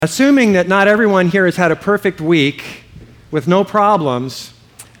Assuming that not everyone here has had a perfect week with no problems,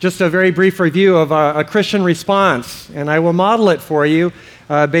 just a very brief review of a Christian response. And I will model it for you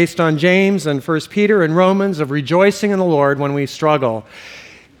based on James and 1 Peter and Romans of rejoicing in the Lord when we struggle.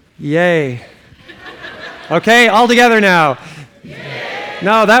 Yay. Okay, all together now. Yay.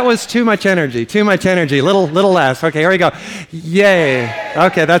 No, that was too much energy. Little less. Okay, here we go. Yay.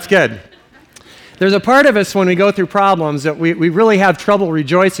 Okay, that's good. There's a part of us when we go through problems that we really have trouble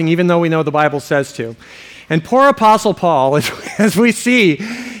rejoicing even though we know the Bible says to. And poor Apostle Paul, as we see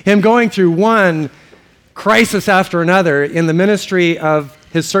him going through one crisis after another in the ministry of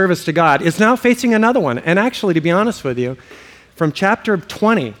his service to God, is now facing another one. And actually, to be honest with you, from chapter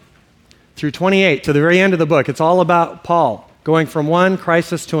 20 through 28 to the very end of the book, it's all about Paul going from one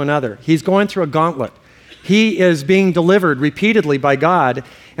crisis to another. He's going through a gauntlet. He is being delivered repeatedly by God,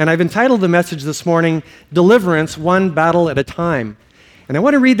 and I've entitled the message this morning, Deliverance, One Battle at a Time. And I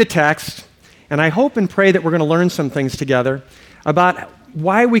want to read the text, and I hope and pray that we're going to learn some things together about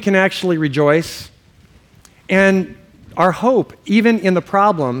why we can actually rejoice and our hope, even in the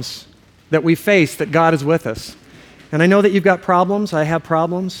problems that we face, that God is with us. And I know that you've got problems. I have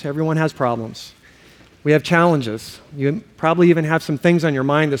problems. Everyone has problems. We have challenges. You probably even have some things on your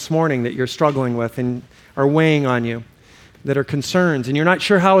mind this morning that you're struggling with and are weighing on you, that are concerns, and you're not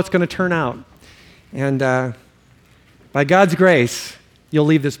sure how it's going to turn out. And by God's grace, you'll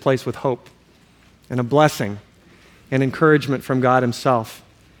leave this place with hope and a blessing and encouragement from God himself.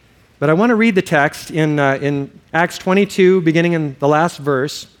 But I want to read the text in Acts 22, beginning in the last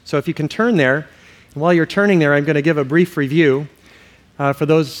verse. So if you can turn there, and while you're turning there, I'm going to give a brief review for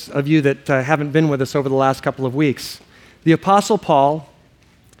those of you that haven't been with us over the last couple of weeks. The Apostle Paul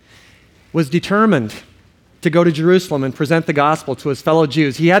was determined to go to Jerusalem and present the gospel to his fellow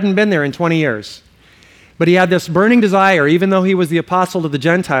Jews. He hadn't been there in 20 years. But he had this burning desire, even though he was the apostle to the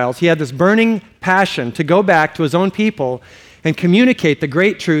Gentiles, he had this burning passion to go back to his own people and communicate the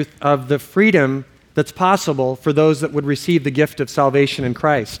great truth of the freedom that's possible for those that would receive the gift of salvation in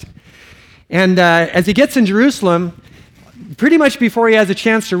Christ. And as he gets in Jerusalem, pretty much before he has a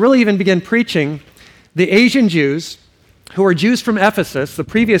chance to really even begin preaching, the Asian Jews, who are Jews from Ephesus, the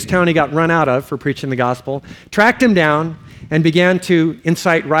previous town he got run out of for preaching the gospel, tracked him down and began to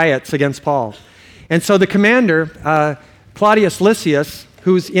incite riots against Paul. And so the commander, Claudius Lysius,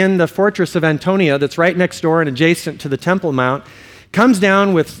 who's in the fortress of Antonia that's right next door and adjacent to the Temple Mount, comes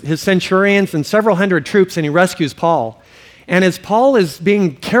down with his centurions and several hundred troops and he rescues Paul. And as Paul is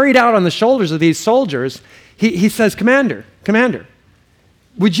being carried out on the shoulders of these soldiers, he says, Commander,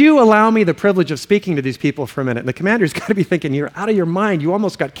 would you allow me the privilege of speaking to these people for a minute? And the commander's got to be thinking, you're out of your mind. You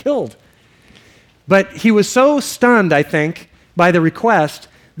almost got killed. But he was so stunned, I think, by the request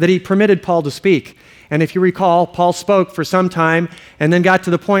that he permitted Paul to speak. And if you recall, Paul spoke for some time and then got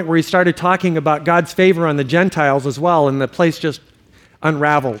to the point where he started talking about God's favor on the Gentiles as well, and the place just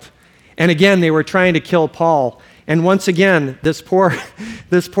unraveled. And again, they were trying to kill Paul. And once again, this poor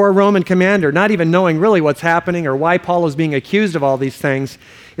Roman commander, not even knowing really what's happening or why Paul is being accused of all these things,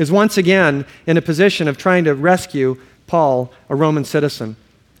 is once again in a position of trying to rescue Paul, a Roman citizen.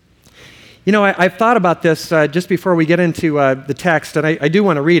 You know, I've thought about this just before we get into the text, and I do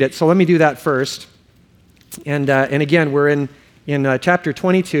want to read it, so let me do that first. And again, we're in chapter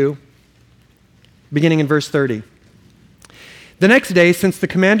 22, beginning in verse 30. The next day, since the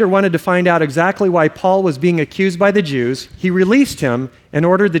commander wanted to find out exactly why Paul was being accused by the Jews, he released him and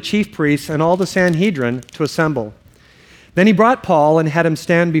ordered the chief priests and all the Sanhedrin to assemble. Then he brought Paul and had him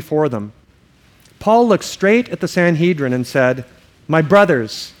stand before them. Paul looked straight at the Sanhedrin and said, "My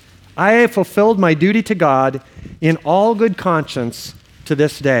brothers, I have fulfilled my duty to God in all good conscience to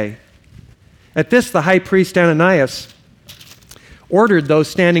this day." At this, the high priest Ananias ordered those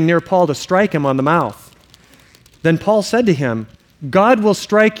standing near Paul to strike him on the mouth. Then Paul said to him, "God will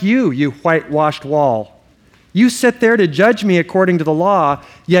strike you, you whitewashed wall. You sit there to judge me according to the law,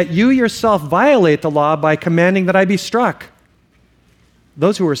 yet you yourself violate the law by commanding that I be struck."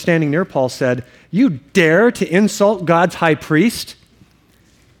 Those who were standing near Paul said, "You dare to insult God's high priest?"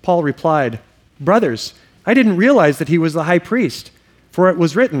 Paul replied, "Brothers, I didn't realize that he was the high priest, for it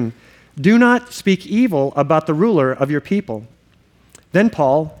was written, 'Do not speak evil about the ruler of your people.'" Then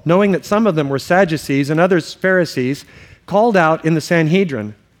Paul, knowing that some of them were Sadducees and others Pharisees, called out in the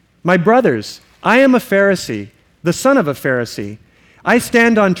Sanhedrin, "My brothers, I am a Pharisee, the son of a Pharisee. I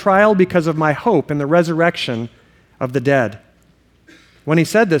stand on trial because of my hope in the resurrection of the dead." When he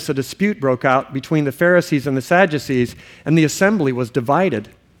said this, a dispute broke out between the Pharisees and the Sadducees, and the assembly was divided.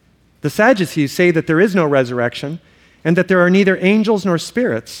 The Sadducees say that there is no resurrection and that there are neither angels nor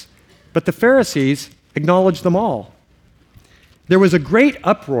spirits, but the Pharisees acknowledge them all. There was a great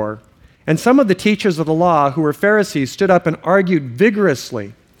uproar, and some of the teachers of the law who were Pharisees stood up and argued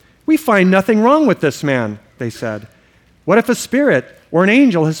vigorously. "We find nothing wrong with this man," they said. "What if a spirit or an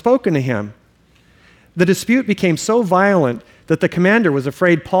angel has spoken to him?" The dispute became so violent that the commander was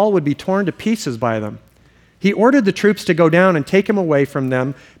afraid Paul would be torn to pieces by them. He ordered the troops to go down and take him away from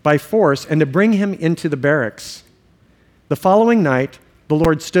them by force and to bring him into the barracks. The following night, the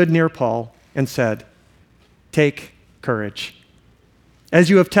Lord stood near Paul and said, "Take courage. As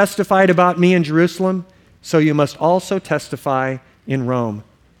you have testified about me in Jerusalem, so you must also testify in Rome."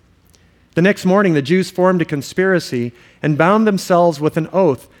 The next morning, the Jews formed a conspiracy and bound themselves with an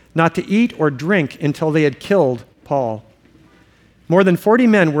oath not to eat or drink until they had killed Paul. More than 40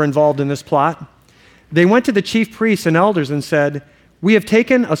 men were involved in this plot. They went to the chief priests and elders and said, "We have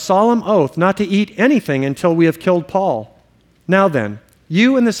taken a solemn oath not to eat anything until we have killed Paul. Now then,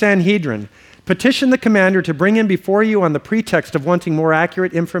 you and the Sanhedrin, petition the commander to bring him before you on the pretext of wanting more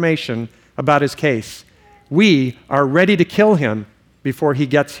accurate information about his case. We are ready to kill him before he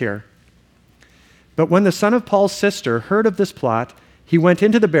gets here." But when the son of Paul's sister heard of this plot, he went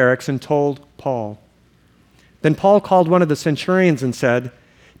into the barracks and told Paul. Then Paul called one of the centurions and said,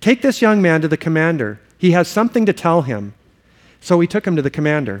 "Take this young man to the commander. He has something to tell him." So he took him to the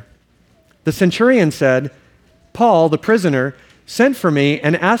commander. The centurion said, "Paul, the prisoner, sent for me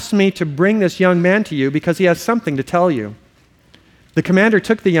and asked me to bring this young man to you because he has something to tell you." The commander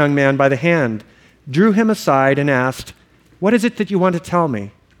took the young man by the hand, drew him aside, and asked, "What is it that you want to tell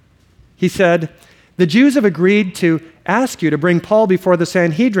me?" He said, "The Jews have agreed to ask you to bring Paul before the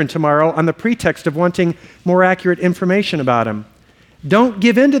Sanhedrin tomorrow on the pretext of wanting more accurate information about him. Don't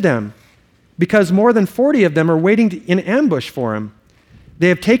give in to them, because more than 40 of them are waiting in ambush for him. They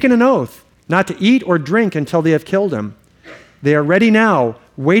have taken an oath not to eat or drink until they have killed him. They are ready now,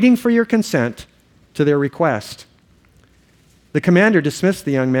 waiting for your consent to their request." The commander dismissed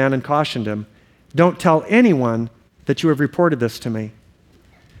the young man and cautioned him, "Don't tell anyone that you have reported this to me."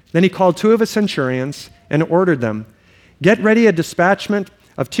 Then he called 2 of his centurions and ordered them, "Get ready a dispatchment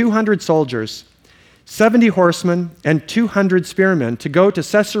of 200 soldiers, 70 horsemen, and 200 spearmen to go to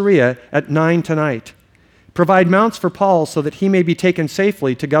Caesarea at 9 tonight. Provide mounts for Paul so that he may be taken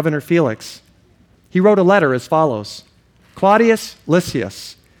safely to Governor Felix." He wrote a letter as follows: "Claudius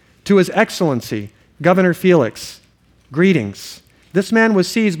Lysius, to His Excellency, Governor Felix, greetings. This man was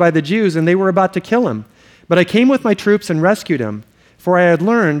seized by the Jews and they were about to kill him, but I came with my troops and rescued him, for I had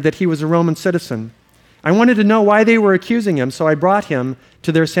learned that he was a Roman citizen. I wanted to know why they were accusing him, so I brought him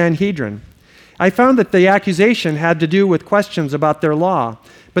to their Sanhedrin. I found that the accusation had to do with questions about their law,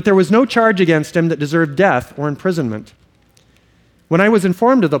 but there was no charge against him that deserved death or imprisonment. When I was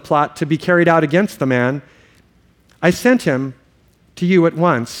informed of the plot to be carried out against the man, I sent him to you at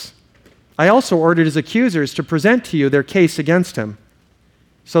once. I also ordered his accusers to present to you their case against him."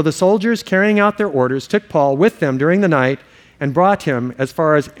 So the soldiers, carrying out their orders, took Paul with them during the night and brought him as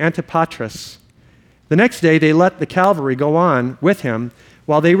far as Antipatris. The next day they let the cavalry go on with him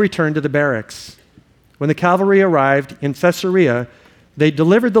while they returned to the barracks. When the cavalry arrived in Caesarea, they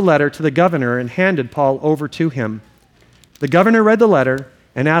delivered the letter to the governor and handed Paul over to him. The governor read the letter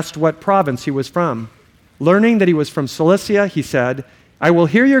and asked what province he was from. Learning that he was from Cilicia, he said, "I will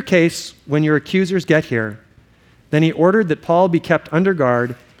hear your case when your accusers get here." Then he ordered that Paul be kept under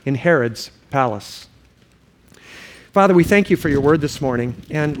guard in Herod's palace. Father, we thank you for your word this morning.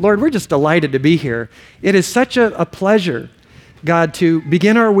 And Lord, we're just delighted to be here. It is such a pleasure, God, to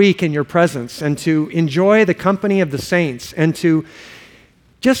begin our week in your presence and to enjoy the company of the saints and to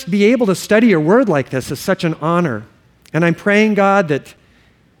just be able to study your word like this is such an honor. And I'm praying, God, that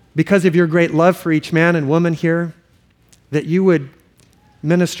because of your great love for each man and woman here, that you would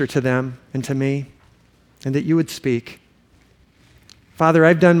minister to them and to me, and that you would speak. Father,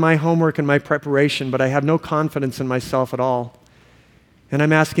 I've done my homework and my preparation, but I have no confidence in myself at all. And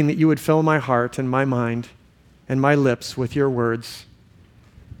I'm asking that you would fill my heart and my mind and my lips with your words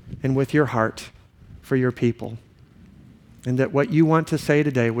and with your heart for your people. And that what you want to say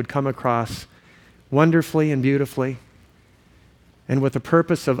today would come across wonderfully and beautifully and with the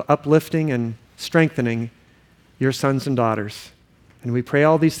purpose of uplifting and strengthening your sons and daughters. And we pray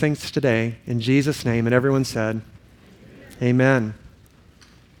all these things today in Jesus' name. And everyone said, Amen.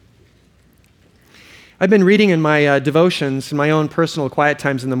 I've been reading in my devotions, in my own personal quiet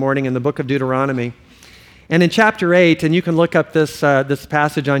times in the morning, in the book of Deuteronomy. And in chapter 8, and you can look up this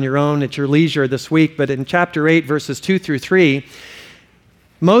passage on your own at your leisure this week, but in chapter 8, verses 2 through 3,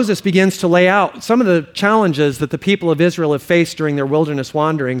 Moses begins to lay out some of the challenges that the people of Israel have faced during their wilderness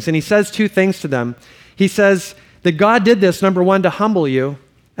wanderings. And he says 2 things to them. He says that God did this, number 1, to humble you,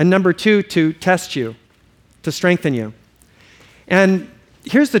 and number 2, to test you, to strengthen you. And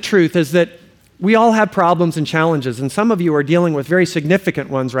here's the truth, is that we all have problems and challenges, and some of you are dealing with very significant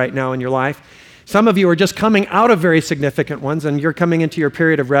ones right now in your life. Some of you are just coming out of very significant ones, and you're coming into your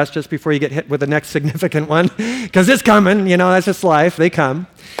period of rest just before you get hit with the next significant one, because it's coming, that's just life, they come.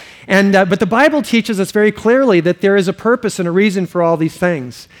 But the Bible teaches us very clearly that there is a purpose and a reason for all these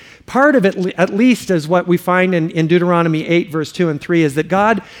things. Part of it, at least, is what we find in Deuteronomy 8, verse 2 and 3, is that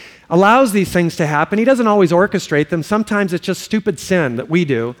God allows these things to happen. He doesn't always orchestrate them. Sometimes it's just stupid sin that we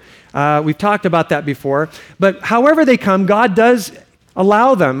do. We've talked about that before. But however they come, God does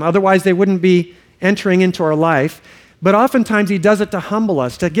allow them. Otherwise, they wouldn't be entering into our life. But oftentimes, He does it to humble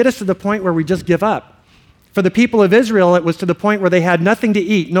us, to get us to the point where we just give up. For the people of Israel, it was to the point where they had nothing to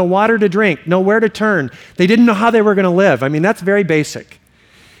eat, no water to drink, nowhere to turn. They didn't know how they were going to live. I mean, that's very basic.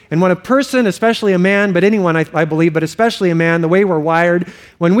 And when a person, especially a man, but anyone I believe, but especially a man, the way we're wired,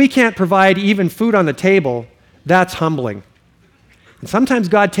 when we can't provide even food on the table, that's humbling. And sometimes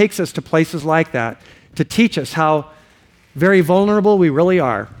God takes us to places like that to teach us how very vulnerable we really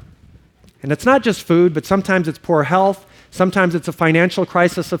are. And it's not just food, but sometimes it's poor health. Sometimes it's a financial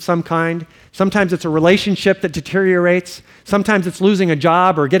crisis of some kind. Sometimes it's a relationship that deteriorates. Sometimes it's losing a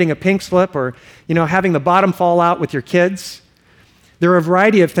job or getting a pink slip or, having the bottom fall out with your kids. There are a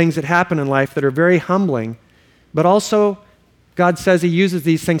variety of things that happen in life that are very humbling, but also God says He uses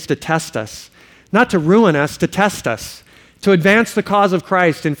these things to test us, not to ruin us, to test us, to advance the cause of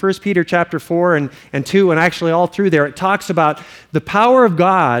Christ. In 1 Peter chapter 4 and 2, and actually all through there, it talks about the power of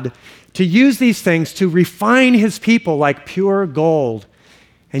God to use these things to refine His people like pure gold.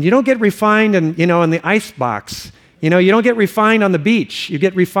 And you don't get refined in the ice box. You don't get refined on the beach. You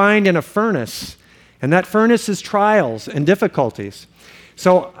get refined in a furnace. And that furnace is trials and difficulties.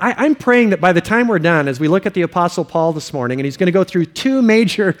 So I'm praying that by the time we're done, as we look at the Apostle Paul this morning, and he's going to go through two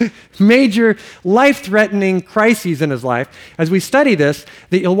major life-threatening crises in his life, as we study this,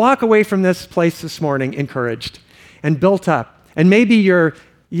 that you'll walk away from this place this morning encouraged and built up. And maybe your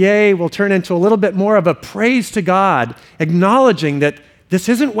yay will turn into a little bit more of a praise to God, acknowledging that this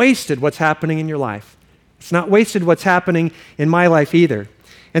isn't wasted, what's happening in your life. It's not wasted what's happening in my life either.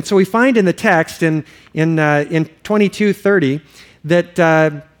 And so we find in the text in 22:30 that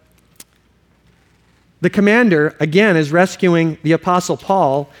the commander, again, is rescuing the Apostle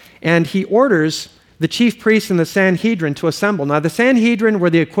Paul, and he orders the chief priests and the Sanhedrin to assemble. Now, the Sanhedrin were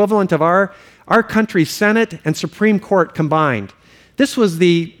the equivalent of our country's Senate and Supreme Court combined. This was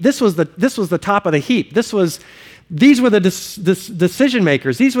the top of the heap. These were the decision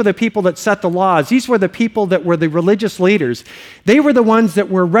makers. These were the people that set the laws. These were the people that were the religious leaders. They were the ones that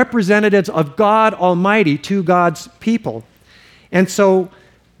were representatives of God Almighty to God's people. And so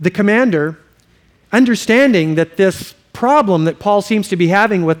the commander, understanding that this problem that Paul seems to be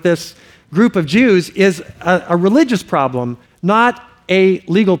having with this group of Jews is a religious problem, not a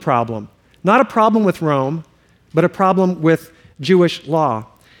legal problem. Not a problem with Rome, but a problem with Jewish law.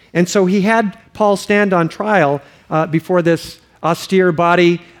 And so he had Paul stand on trial before this austere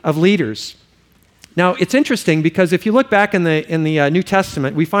body of leaders. Now, it's interesting because if you look back in the New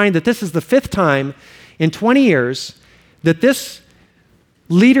Testament, we find that this is the fifth time in 20 years that this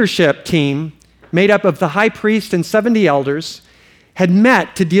leadership team, made up of the high priest and 70 elders, had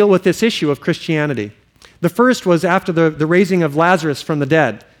met to deal with this issue of Christianity. The first was after the raising of Lazarus from the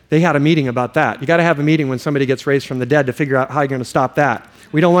dead. They had a meeting about that. You got to have a meeting when somebody gets raised from the dead to figure out how you're going to stop that.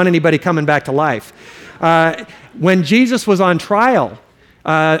 We don't want anybody coming back to life. When Jesus was on trial,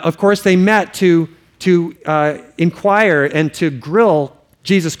 of course, they met to inquire and to grill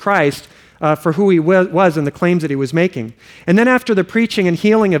Jesus Christ for who he was and the claims that he was making. And then after the preaching and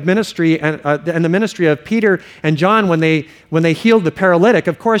healing of ministry and the ministry of Peter and John, when they healed the paralytic,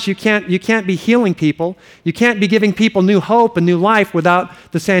 of course you can't be healing people. You can't be giving people new hope and new life without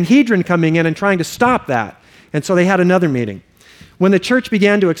the Sanhedrin coming in and trying to stop that. And so they had another meeting. When the church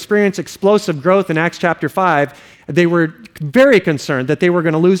began to experience explosive growth in Acts chapter 5, they were very concerned that they were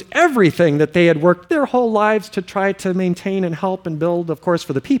going to lose everything that they had worked their whole lives to try to maintain and help and build, of course,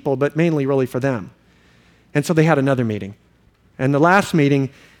 for the people, but mainly really for them. And so they had another meeting. And the last meeting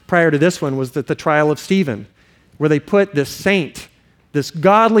prior to this one was the trial of Stephen, where they put this saint, this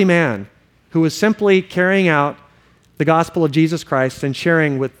godly man, who was simply carrying out the gospel of Jesus Christ and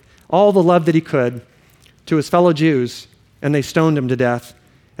sharing with all the love that he could to his fellow Jews, and they stoned him to death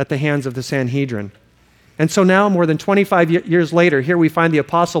at the hands of the Sanhedrin. And so now, more than 25 years later, here we find the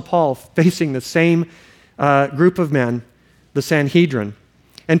Apostle Paul facing the same group of men, the Sanhedrin.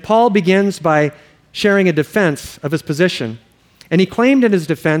 And Paul begins by sharing a defense of his position. And he claimed in his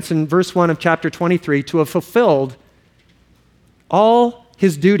defense in verse 1 of chapter 23 to have fulfilled all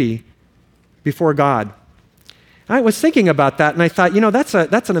his duty before God. I was thinking about that, and I thought,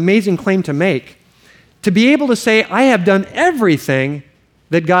 that's an amazing claim to make. To be able to say, I have done everything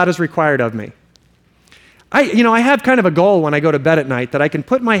that God has required of me. I have kind of a goal when I go to bed at night that I can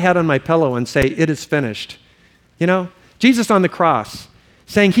put my head on my pillow and say, it is finished. Jesus on the cross,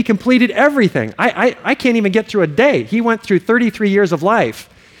 saying he completed everything. I can't even get through a day. He went through 33 years of life.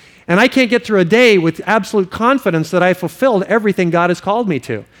 And I can't get through a day with absolute confidence that I fulfilled everything God has called me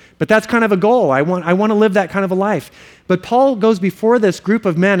to. But that's kind of a goal. I want to live that kind of a life. But Paul goes before this group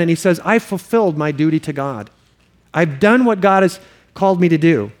of men and he says, I fulfilled my duty to God. I've done what God has called me to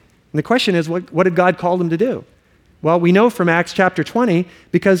do. And the question is, what did God call him to do? Well, we know from Acts chapter 20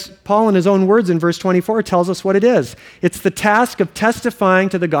 because Paul in his own words in verse 24 tells us what it is. It's the task of testifying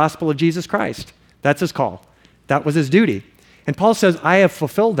to the gospel of Jesus Christ. That's his call. That was his duty. And Paul says, I have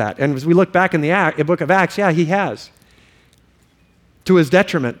fulfilled that. And as we look back in the book of Acts, yeah, he has. To his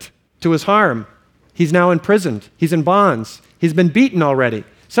detriment, to his harm. He's now imprisoned. He's in bonds. He's been beaten already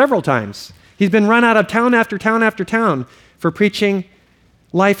several times. He's been run out of town after town after town for preaching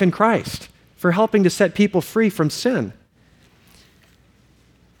life in Christ, for helping to set people free from sin.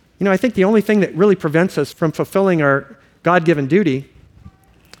 I think the only thing that really prevents us from fulfilling our God-given duty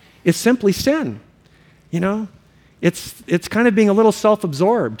is simply sin. It's kind of being a little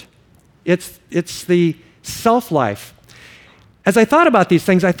self-absorbed. It's the self-life. As I thought about these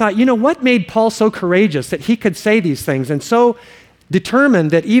things, I thought, what made Paul so courageous that he could say these things and so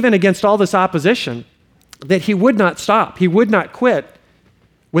determined that even against all this opposition, that he would not stop, he would not quit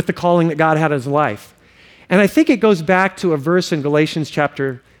with the calling that God had in his life. And I think it goes back to a verse in Galatians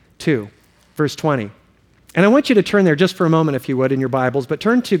chapter 2, verse 20. And I want you to turn there just for a moment, if you would, in your Bibles, but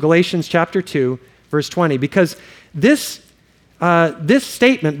turn to Galatians chapter 2, verse 20, because this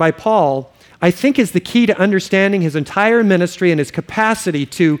statement by Paul, I think, is the key to understanding his entire ministry and his capacity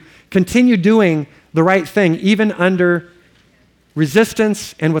to continue doing the right thing, even under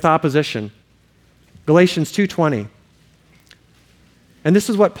resistance and with opposition. Galatians 2:20. And this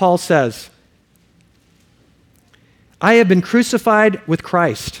is what Paul says. I have been crucified with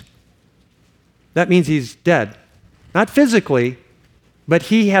Christ. That means he's dead. Not physically, but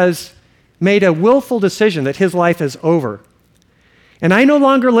he has made a willful decision that his life is over. And I no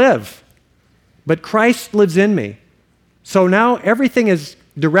longer live, but Christ lives in me. So now everything is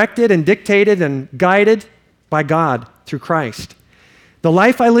directed and dictated and guided by God through Christ. The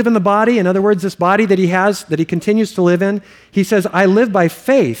life I live in the body, in other words, this body that he has, that he continues to live in, he says, I live by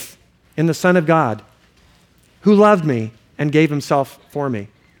faith in the Son of God, who loved me and gave himself for me.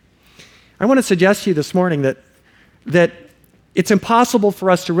 I want to suggest to you this morning that it's impossible for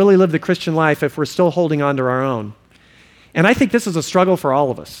us to really live the Christian life if we're still holding on to our own. And I think this is a struggle for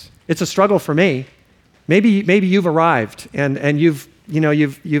all of us. It's a struggle for me. Maybe you've arrived and you've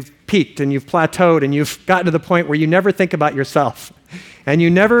peaked and you've plateaued and you've gotten to the point where you never think about yourself and you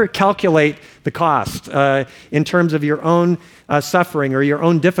never calculate the cost in terms of your own suffering or your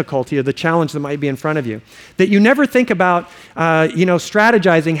own difficulty or the challenge that might be in front of you. That you never think about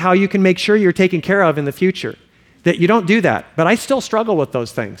strategizing how you can make sure you're taken care of in the future. That you don't do that. But I still struggle with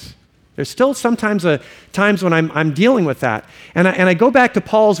those things. There's still sometimes times when I'm dealing with that. And I go back to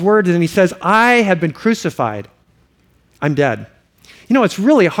Paul's words and he says, I have been crucified. I'm dead. It's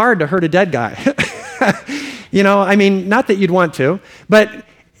really hard to hurt a dead guy. Not that you'd want to, but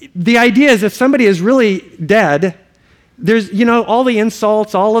the idea is if somebody is really dead, there's, all the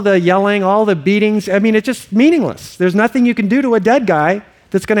insults, all of the yelling, all the beatings, it's just meaningless. There's nothing you can do to a dead guy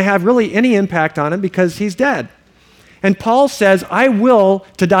that's going to have really any impact on him because he's dead. And Paul says, I will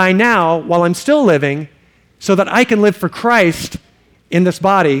to die now while I'm still living so that I can live for Christ in this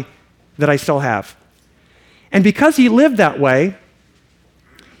body that I still have. And because he lived that way,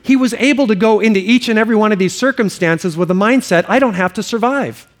 he was able to go into each and every one of these circumstances with a mindset, I don't have to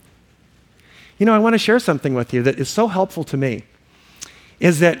survive. I want to share something with you that is so helpful to me,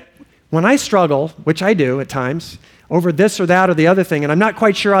 is that when I struggle, which I do at times, over this or that or the other thing, and I'm not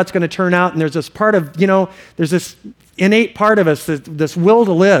quite sure how it's going to turn out, and there's this part of, there's this innate part of us, this will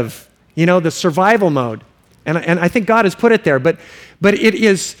to live, the survival mode. And I think God has put it there, but it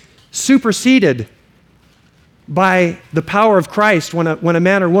is superseded by the power of Christ when a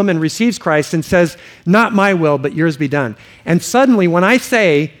man or woman receives Christ and says, not my will, but yours be done. And suddenly, when I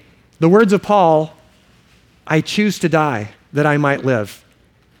say the words of Paul, I choose to die that I might live,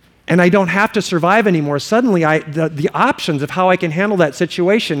 and I don't have to survive anymore, suddenly the options of how I can handle that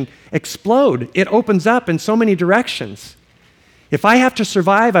situation explode. It opens up in so many directions. If I have to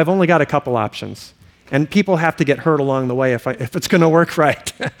survive, I've only got a couple options. And people have to get hurt along the way if it's going to work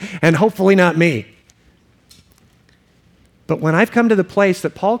right. And hopefully not me. But when I've come to the place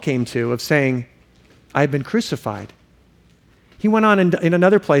that Paul came to of saying, I have been crucified. He went on in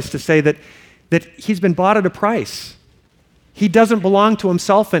another place to say that he's been bought at a price. He doesn't belong to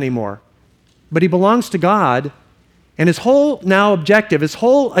himself anymore, but he belongs to God, and his whole now objective, his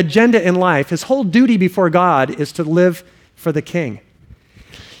whole agenda in life, his whole duty before God is to live for the King.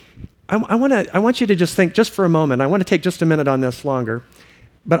 I want you to just think just for a moment. I want to take just a minute on this longer,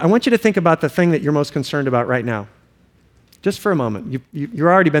 but I want you to think about the thing that you're most concerned about right now. Just for a moment. You've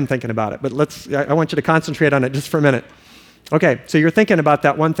already been thinking about it, but I want you to concentrate on it just for a minute. Okay, so you're thinking about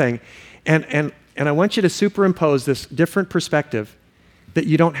that one thing, and I want you to superimpose this different perspective that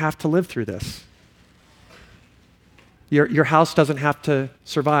you don't have to live through this. Your house doesn't have to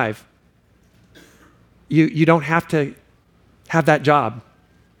survive. You don't have to have that job.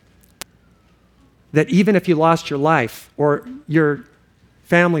 That even if you lost your life or your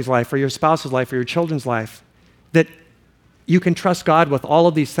family's life or your spouse's life or your children's life, that you can trust God with all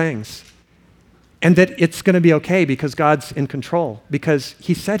of these things and that it's going to be okay because God's in control, because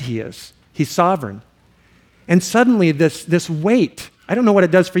he said he is. He's sovereign. And suddenly this weight, I don't know what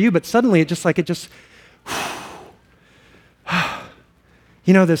it does for you, but suddenly this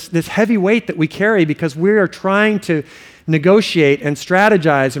heavy weight that we carry because we are trying to negotiate and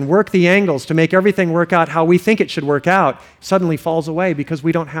strategize and work the angles to make everything work out how we think it should work out, suddenly falls away because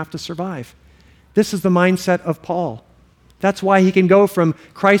we don't have to survive. This is the mindset of Paul. That's why he can go from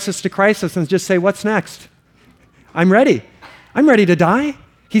crisis to crisis and just say, what's next? I'm ready. I'm ready to die.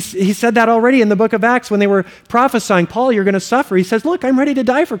 He said that already in the book of Acts when they were prophesying, Paul, you're going to suffer. He says, look, I'm ready to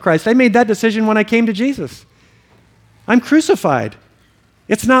die for Christ. I made that decision when I came to Jesus. I'm crucified.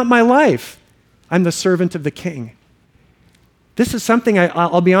 It's not my life. I'm the servant of the King. This is something,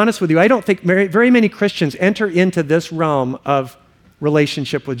 I'll be honest with you, I don't think very many Christians enter into this realm of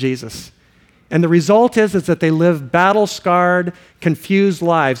relationship with Jesus. And the result is that they live battle-scarred, confused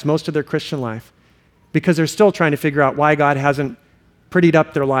lives most of their Christian life because they're still trying to figure out why God hasn't prettied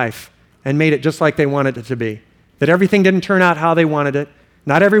up their life and made it just like they wanted it to be. That everything didn't turn out how they wanted it.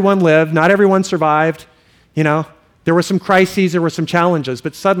 Not everyone lived. Not everyone survived. There were some crises, there were some challenges,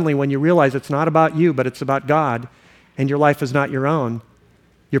 but suddenly when you realize it's not about you, but it's about God, and your life is not your own,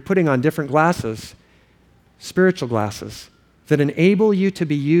 you're putting on different glasses, spiritual glasses, that enable you to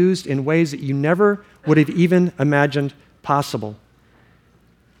be used in ways that you never would have even imagined possible.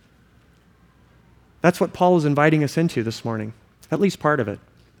 That's what Paul is inviting us into this morning, at least part of it.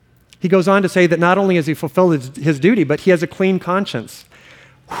 He goes on to say that not only has he fulfilled his duty, but he has a clean conscience.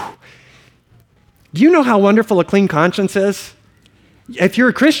 Whew. Do you know how wonderful a clean conscience is? If you're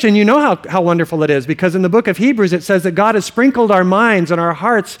a Christian, you know how wonderful it is, because in the book of Hebrews it says that God has sprinkled our minds and our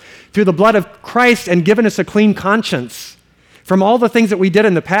hearts through the blood of Christ and given us a clean conscience from all the things that we did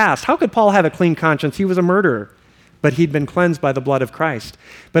in the past. How could Paul have a clean conscience? He was a murderer, but he'd been cleansed by the blood of Christ.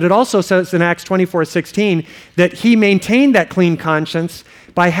 But it also says in Acts 24:16 that he maintained that clean conscience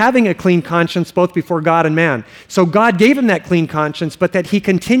by having a clean conscience both before God and man. So God gave him that clean conscience, but that he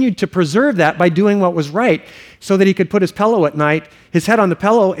continued to preserve that by doing what was right so that he could put his pillow at night, his head on the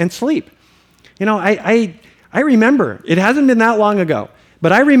pillow, and sleep. I remember, it hasn't been that long ago,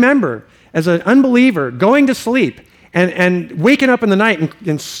 but I remember as an unbeliever going to sleep and waking up in the night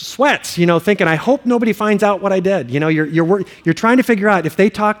in sweats, thinking, I hope nobody finds out what I did. You're trying to figure out if they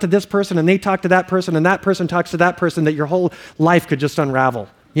talk to this person and they talk to that person and that person talks to that person, that your whole life could just unravel,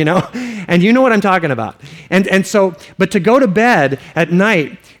 And you know what I'm talking about. And so, but to go to bed at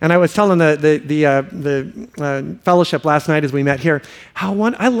night, and I was telling the fellowship last night as we met here,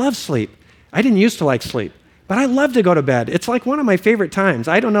 I love sleep. I didn't used to like sleep. But I love to go to bed. It's like one of my favorite times.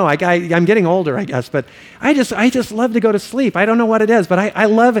 I don't know. I'm getting older, I guess, but I just love to go to sleep. I don't know what it is, but I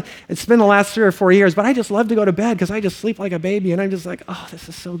love it. It's been the last 3 or 4 years, but I just love to go to bed because I just sleep like a baby, and I'm just like, oh, this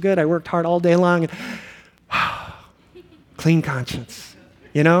is so good. I worked hard all day long. Clean conscience.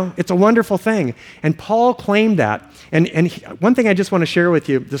 It's a wonderful thing. And Paul claimed that. And one thing I just want to share with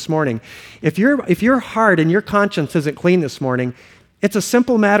you this morning, if your heart and your conscience isn't clean this morning, it's a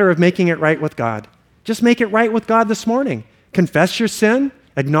simple matter of making it right with God. Just make it right with God this morning. Confess your sin,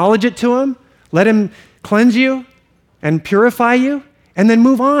 acknowledge it to him, let him cleanse you and purify you, and then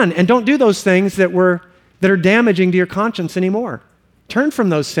move on. And don't do those things that are damaging to your conscience anymore. Turn from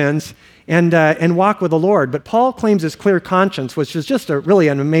those sins and walk with the Lord. But Paul claims his clear conscience, which is just really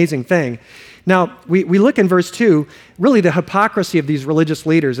an amazing thing. Now, we look in verse 2, really the hypocrisy of these religious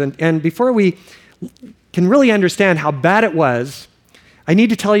leaders. And before we can really understand how bad it was, I need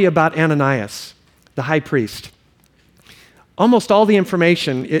to tell you about Ananias, the high priest. Almost all the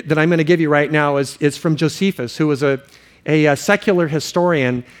information that I'm going to give you right now is from Josephus, who was a secular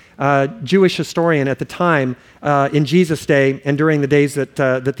historian Jewish historian at the time in Jesus' day and during the days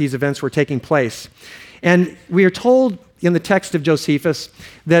that these events were taking place. And we are told in the text of Josephus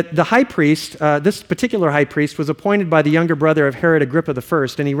that the high priest, this particular high priest, was appointed by the younger brother of Herod Agrippa I,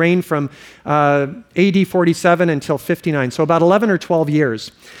 and he reigned from AD 47 until 59, so about 11 or 12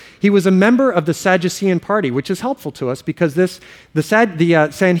 years. He was a member of the Sadducean party, which is helpful to us because the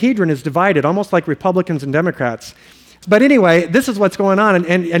Sanhedrin is divided, almost like Republicans and Democrats. But anyway, this is what's going on.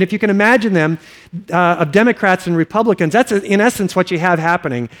 And if you can imagine them, of Democrats and Republicans, that's in essence what you have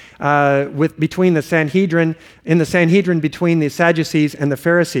happening between the Sanhedrin, between the Sadducees and the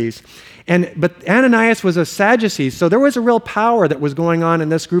Pharisees. But Ananias was a Sadducee, so there was a real power that was going on in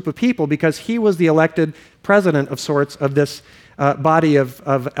this group of people because he was the elected president of sorts of this body of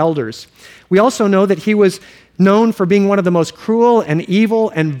elders. We also know that he was known for being one of the most cruel and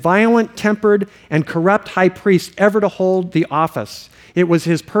evil and violent-tempered and corrupt high priests ever to hold the office. It was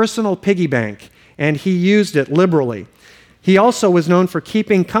his personal piggy bank, and he used it liberally. He also was known for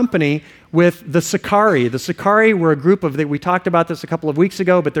keeping company with the Sicarii. The Sicarii were a group of, we talked about this a couple of weeks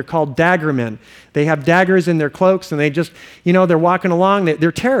ago, but they're called daggermen. They have daggers in their cloaks, and they just, they're walking along.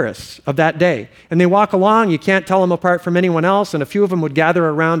 They're terrorists of that day. And they walk along, you can't tell them apart from anyone else, and a few of them would gather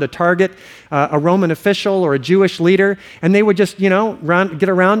around a target, a Roman official or a Jewish leader, and they would just, get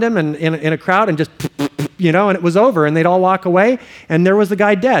around him and in a crowd and just, and it was over, and they'd all walk away, and there was the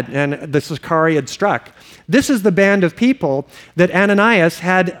guy dead, and the Sicarii had struck. This is the band of people that Ananias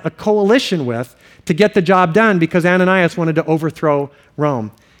had a coalition with to get the job done because Ananias wanted to overthrow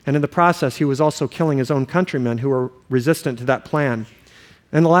Rome. And in the process, he was also killing his own countrymen who were resistant to that plan.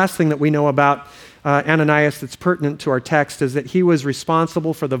 And the last thing that we know about Ananias that's pertinent to our text is that he was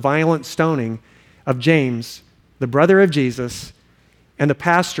responsible for the violent stoning of James, the brother of Jesus, and the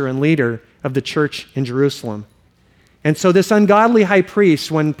pastor and leader of the church in Jerusalem. And so this ungodly high priest,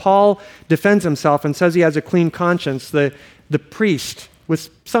 when Paul defends himself and says he has a clean conscience, the priest,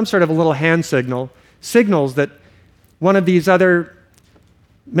 with some sort of a little hand signals that one of these other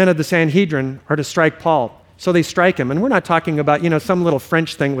men of the Sanhedrin are to strike Paul. So they strike him. And we're not talking about, some little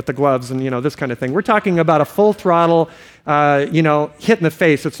French thing with the gloves and, this kind of thing. We're talking about a full throttle, hit in the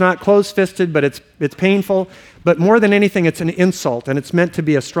face. It's not close-fisted, but it's painful. But more than anything, it's an insult, and it's meant to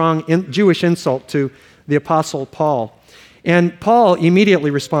be a strong Jewish insult to the Apostle Paul. And Paul immediately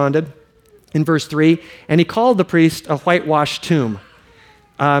responded in verse 3, and he called the priest a whitewashed tomb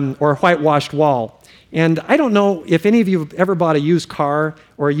or a whitewashed wall. And I don't know if any of you have ever bought a used car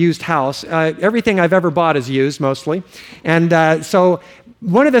or a used house. Everything I've ever bought is used mostly. And so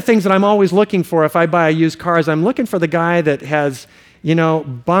one of the things that I'm always looking for if I buy a used car is I'm looking for the guy that has,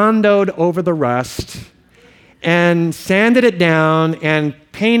 bondoed over the rust and sanded it down and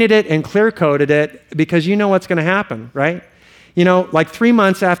painted it and clear coated it because you know what's going to happen, right? Like 3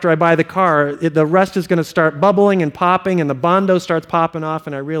 months after I buy the car, the rust is going to start bubbling and popping and the Bondo starts popping off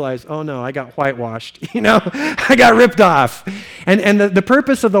and I realize, oh no, I got whitewashed, I got ripped off. And the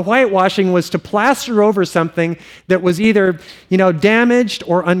purpose of the whitewashing was to plaster over something that was either, damaged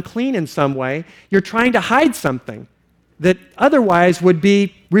or unclean in some way. You're trying to hide something that otherwise would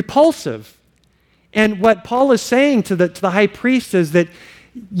be repulsive. And what Paul is saying to the high priest is that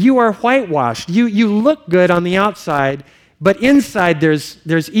you are whitewashed. You look good on the outside, but inside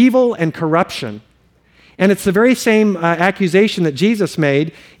there's evil and corruption. And it's the very same accusation that Jesus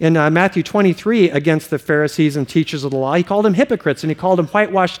made in Matthew 23 against the Pharisees and teachers of the law. He called them hypocrites, and he called them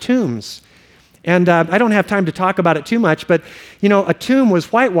whitewashed tombs. And I don't have time to talk about it too much, but, a tomb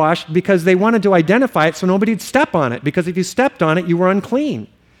was whitewashed because they wanted to identify it so nobody'd step on it, because if you stepped on it, you were unclean.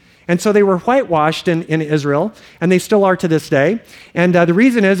 And so they were whitewashed in Israel, and they still are to this day. And the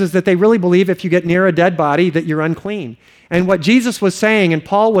reason is that they really believe if you get near a dead body that you're unclean. And what Jesus was saying, and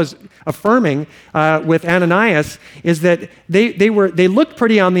Paul was affirming with Ananias, is that they looked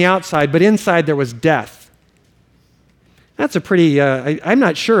pretty on the outside, but inside there was death. That's a pretty, I'm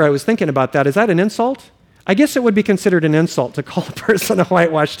not sure, I was thinking about that. Is that an insult? I guess it would be considered an insult to call a person a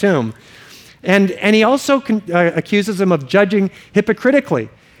whitewashed tomb. And he also accuses them of judging hypocritically.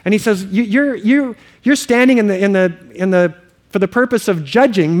 And he says, you're standing for the purpose of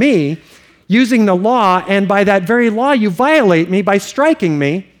judging me using the law, and by that very law you violate me by striking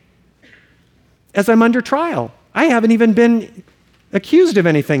me as I'm under trial. I haven't even been accused of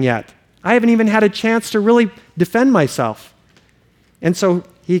anything yet. I haven't even had a chance to really defend myself. And so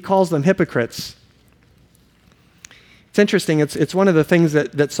he calls them hypocrites. It's interesting. It's one of the things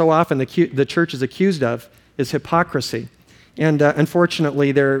that so often the church is accused of is hypocrisy. And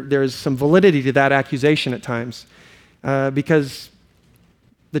unfortunately, there's some validity to that accusation at times because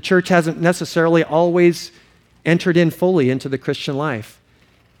the church hasn't necessarily always entered in fully into the Christian life.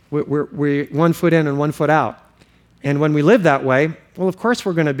 We're 1 foot in and 1 foot out. And when we live that way, well, of course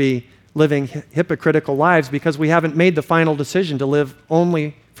we're going to be living hypocritical lives because we haven't made the final decision to live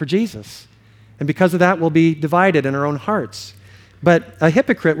only for Jesus. And because of that, we'll be divided in our own hearts. But a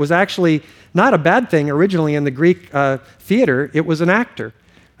hypocrite was actually not a bad thing originally in the Greek theater. It was an actor.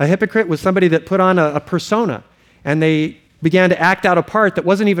 A hypocrite was somebody that put on a persona, and they began to act out a part that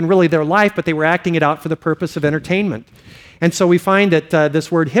wasn't even really their life, but they were acting it out for the purpose of entertainment. And so we find that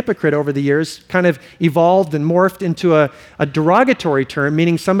this word hypocrite over the years kind of evolved and morphed into a derogatory term,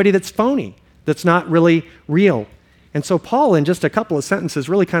 meaning somebody that's phony, that's not really real. And so Paul, in just a couple of sentences,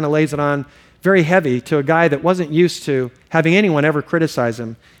 really kind of lays it on very heavy to a guy that wasn't used to having anyone ever criticize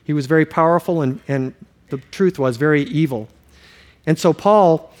him. He was very powerful, and the truth was very evil. And so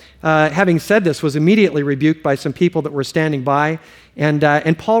Paul, having said this, was immediately rebuked by some people that were standing by,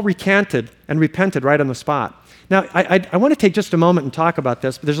 and Paul recanted and repented right on the spot. Now, I want to take just a moment and talk about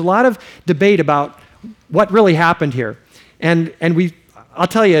this, but there's a lot of debate about what really happened here. And I'll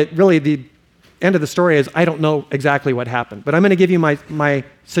tell you, really, the end of the story is I don't know exactly what happened, but I'm going to give you my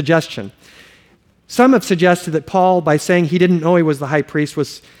suggestion. Some have suggested that Paul, by saying he didn't know he was the high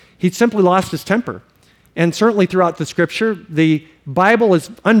priest, he'd simply lost his temper. And certainly throughout the scripture, the Bible is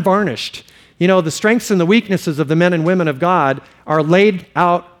unvarnished. You know, the strengths and the weaknesses of the men and women of God are laid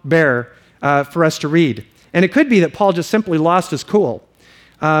out bare for us to read. And it could be that Paul just simply lost his cool.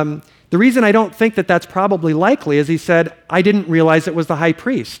 The reason I don't think that that's probably likely is he said, I didn't realize it was the high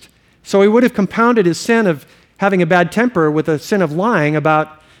priest. So he would have compounded his sin of having a bad temper with a sin of lying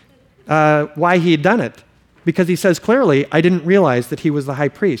about why he had done it, because he says clearly, I didn't realize that he was the high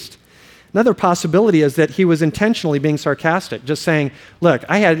priest. Another possibility is that he was intentionally being sarcastic, just saying, look,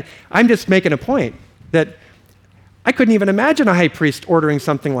 I'm just making a point that I couldn't even imagine a high priest ordering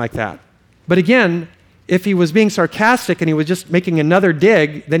something like that. But again, if he was being sarcastic and he was just making another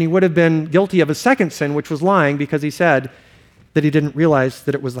dig, then he would have been guilty of a second sin, which was lying, because he said that he didn't realize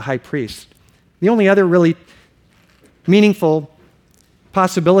that it was the high priest. The only other really meaningful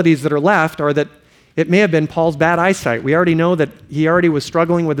possibilities that are left are that it may have been Paul's bad eyesight. We already know that he already was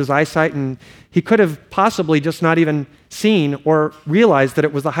struggling with his eyesight, and he could have possibly just not even seen or realized that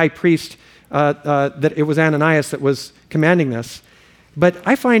it was the high priest, that it was Ananias that was commanding this. But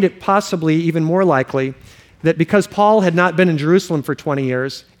I find it possibly even more likely that because Paul had not been in Jerusalem for 20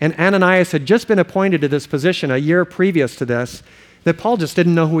 years, and Ananias had just been appointed to this position a year previous to this, that Paul just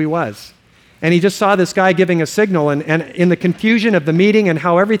didn't know who he was. And he just saw this guy giving a signal, and in the confusion of the meeting and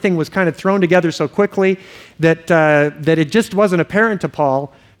how everything was kind of thrown together so quickly that it just wasn't apparent to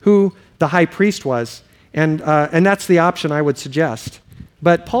Paul who the high priest was. And that's the option I would suggest.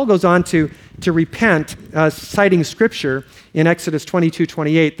 But Paul goes on to repent, citing Scripture in Exodus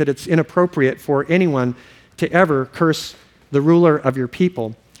 22:28 that it's inappropriate for anyone to ever curse the ruler of your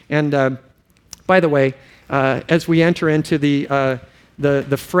people. And by the way, as we enter into the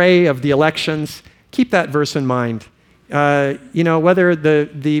fray of the elections, keep that verse in mind. Whether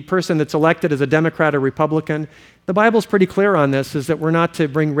the person that's elected is a Democrat or Republican, the Bible's pretty clear on this, is that we're not to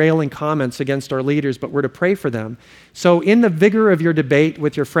bring railing comments against our leaders, but we're to pray for them. So in the vigor of your debate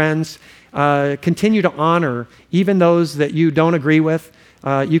with your friends, continue to honor even those that you don't agree with.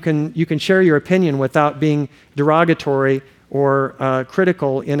 You can share your opinion without being derogatory or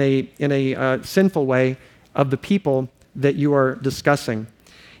critical in a sinful way of the people that you are discussing.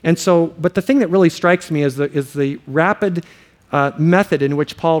 And so, but the thing that really strikes me is the rapid method in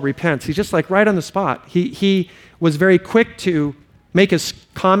which Paul repents. He's just like right on the spot. He was very quick to make his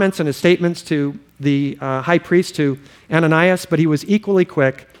comments and his statements to the high priest, to Ananias, but he was equally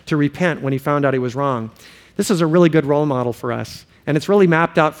quick to repent when he found out he was wrong. This is a really good role model for us. And it's really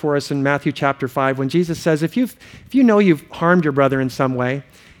mapped out for us in Matthew chapter 5 when Jesus says, if you know you've harmed your brother in some way,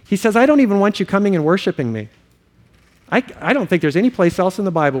 he says, I don't even want you coming and worshiping me. I don't think there's any place else in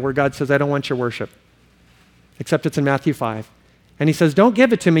the Bible where God says, I don't want your worship, except it's in Matthew 5. And he says, don't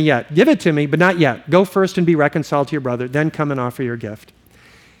give it to me yet. Give it to me, but not yet. Go first and be reconciled to your brother, then come and offer your gift.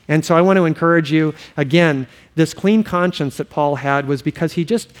 And so I want to encourage you, again, this clean conscience that Paul had was because he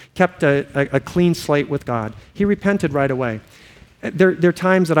just kept a clean slate with God. He repented right away. There are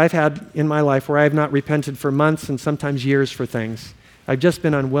times that I've had in my life where I have not repented for months and sometimes years for things. I've just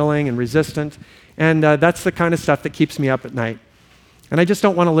been unwilling and resistant, and that's the kind of stuff that keeps me up at night. And I just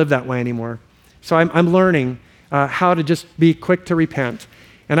don't want to live that way anymore. So I'm learning how to just be quick to repent.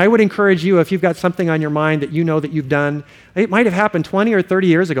 And I would encourage you, if you've got something on your mind that you know that you've done, it might have happened 20 or 30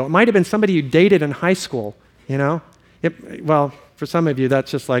 years ago. It might have been somebody you dated in high school, you know? Well, for some of you, that's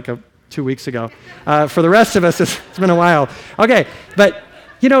just like 2 weeks ago. For the rest of us, it's been a while. Okay, but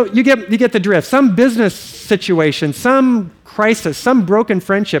you know, you get the drift. Some business situation, some crisis, some broken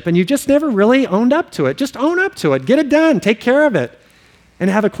friendship, and you just never really owned up to it. Just own up to it. Get it done. Take care of it. And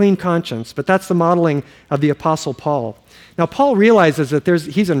have a clean conscience. But that's the modeling of the Apostle Paul. Now, Paul realizes that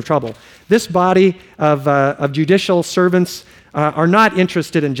he's in trouble. This body of judicial servants are not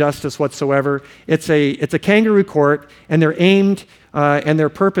interested in justice whatsoever. It's a kangaroo court, and they're aimed and their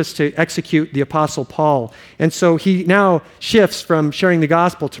purpose to execute the Apostle Paul. And so he now shifts from sharing the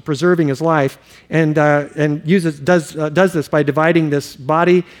gospel to preserving his life, and does this by dividing this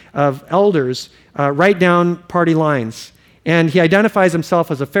body of elders right down party lines. And he identifies himself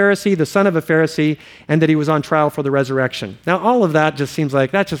as a Pharisee, the son of a Pharisee, and that he was on trial for the resurrection. Now, all of that just seems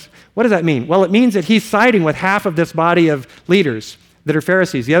like, what does that mean? Well, it means that he's siding with half of this body of leaders that are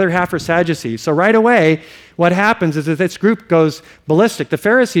Pharisees. The other half are Sadducees. So right away, what happens is that this group goes ballistic. The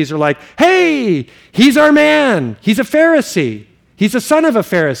Pharisees are like, hey, he's our man. He's a Pharisee. He's the son of a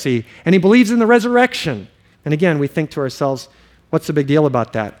Pharisee, and he believes in the resurrection. And again, we think to ourselves, what's the big deal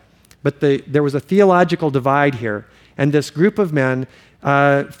about that? But there was a theological divide here. And this group of men,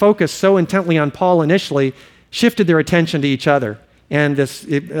 focused so intently on Paul initially, shifted their attention to each other. And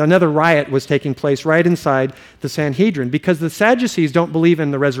another riot was taking place right inside the Sanhedrin, because the Sadducees don't believe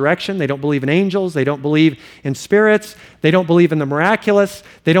in the resurrection, they don't believe in angels, they don't believe in spirits, they don't believe in the miraculous,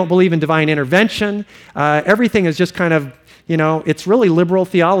 they don't believe in divine intervention. Everything is just kind of, it's really liberal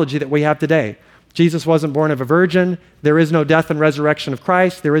theology that we have today. Jesus wasn't born of a virgin. There is no death and resurrection of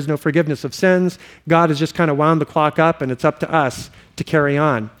Christ. There is no forgiveness of sins. God has just kind of wound the clock up, and it's up to us to carry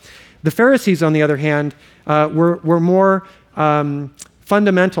on. The Pharisees, on the other hand, were more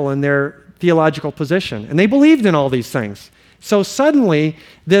fundamental in their theological position, and they believed in all these things. So suddenly,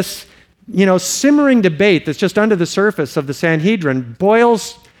 this simmering debate that's just under the surface of the Sanhedrin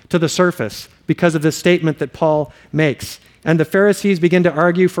boils to the surface because of this statement that Paul makes. And the Pharisees begin to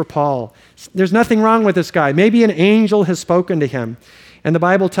argue for Paul. There's nothing wrong with this guy. Maybe an angel has spoken to him. And the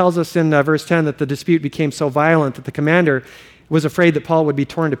Bible tells us in verse 10 that the dispute became so violent that the commander was afraid that Paul would be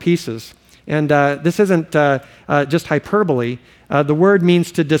torn to pieces. And this isn't just hyperbole. The word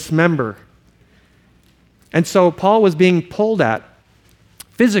means to dismember. And so Paul was being pulled at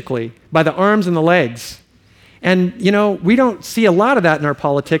physically by the arms and the legs. And, we don't see a lot of that in our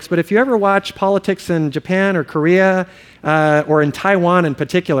politics, but if you ever watch politics in Japan or Korea or in Taiwan in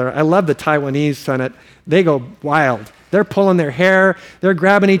particular, I love the Taiwanese Senate. They go wild. They're pulling their hair. They're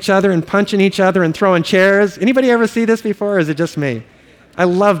grabbing each other and punching each other and throwing chairs. Anybody ever see this before, or is it just me? I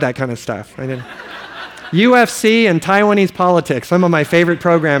love that kind of stuff. UFC and Taiwanese politics, some of my favorite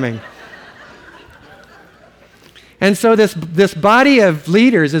programming. And so this body of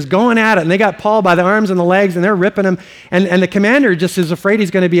leaders is going at it, and they got Paul by the arms and the legs, and they're ripping him, and the commander just is afraid he's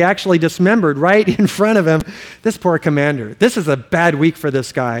going to be actually dismembered right in front of him. This poor commander. This is a bad week for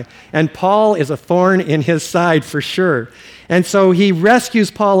this guy, and Paul is a thorn in his side for sure. And so he rescues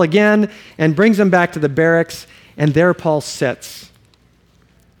Paul again and brings him back to the barracks, and there Paul sits.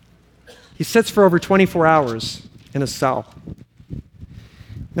 He sits for over 24 hours in a cell.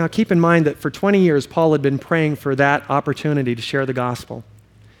 Now, keep in mind that for 20 years, Paul had been praying for that opportunity to share the gospel.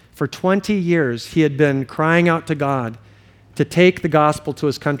 For 20 years, he had been crying out to God to take the gospel to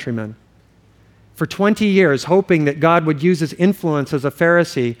his countrymen. For 20 years, hoping that God would use his influence as a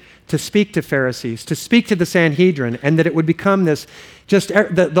Pharisee to speak to Pharisees, to speak to the Sanhedrin, and that it would become this,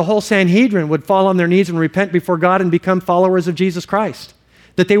 the whole Sanhedrin would fall on their knees and repent before God and become followers of Jesus Christ,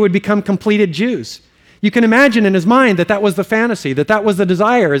 that they would become completed Jews. You can imagine in his mind that was the fantasy, that was the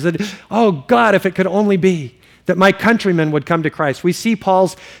desire, is that, oh God, if it could only be that my countrymen would come to Christ. We see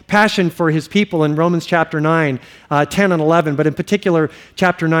Paul's passion for his people in Romans chapter 9, 10 and 11, but in particular,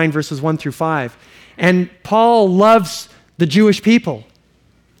 chapter 9, verses 1 through 5. And Paul loves the Jewish people,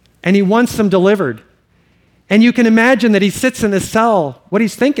 and he wants them delivered. And you can imagine that he sits in this cell, what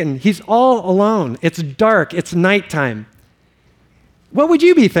he's thinking. He's all alone. It's dark. It's nighttime. What would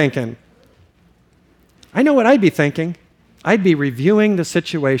you be thinking? I know what I'd be thinking. I'd be reviewing the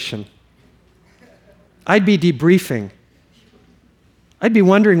situation. I'd be debriefing. I'd be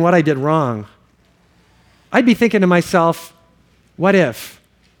wondering what I did wrong. I'd be thinking to myself, what if?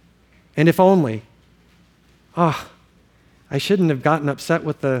 And if only. Oh, I shouldn't have gotten upset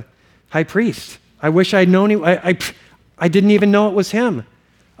with the high priest. I wish I'd known him. I didn't even know it was him.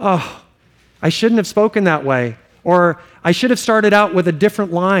 Oh, I shouldn't have spoken that way. Or I should have started out with a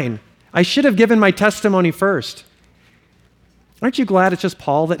different line. I should have given my testimony first. Aren't you glad it's just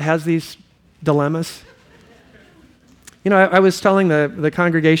Paul that has these dilemmas? I was telling the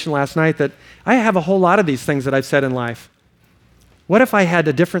congregation last night that I have a whole lot of these things that I've said in life. What if I had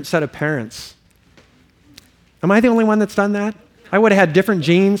a different set of parents? Am I the only one that's done that? I would have had different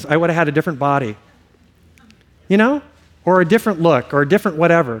genes. I would have had a different body. or a different look or a different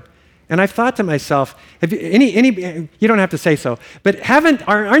whatever. And I've thought to myself, you don't have to say so, but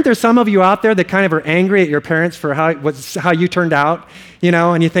aren't there some of you out there that kind of are angry at your parents for how you turned out,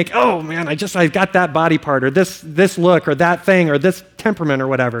 and you think, oh man, I got that body part or this look or that thing or this temperament or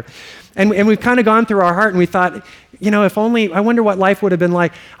whatever. And we've kind of gone through our heart and we thought, if only, I wonder what life would have been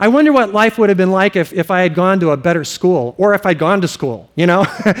like. I wonder what life would have been like if I had gone to a better school or if I'd gone to school,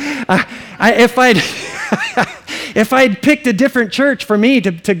 If I'd picked a different church for me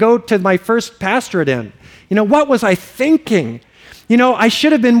to go to my first pastorate in, what was I thinking? I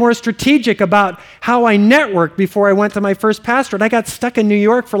should have been more strategic about how I networked before I went to my first pastorate. I got stuck in New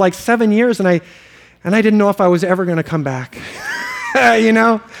York for like 7 years, and I didn't know if I was ever going to come back,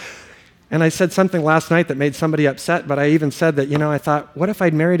 And I said something last night that made somebody upset, but I even said that, I thought, what if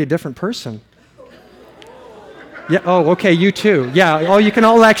I'd married a different person? Yeah. Oh, okay, you too. Yeah. Oh, you can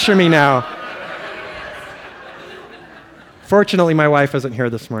all lecture me now. Fortunately, my wife isn't here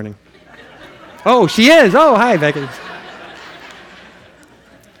this morning. Oh, she is. Oh, hi, Becky.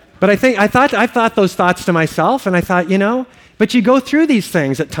 But I thought those thoughts to myself, and I thought, but you go through these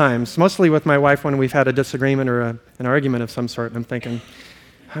things at times, mostly with my wife when we've had a disagreement or an argument of some sort, and I'm thinking,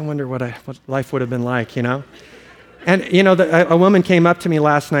 I wonder what life would have been like, And, a woman came up to me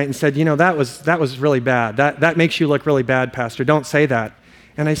last night and said, that was really bad. That makes you look really bad, Pastor. Don't say that.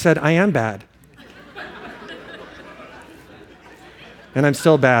 And I said, I am bad. And I'm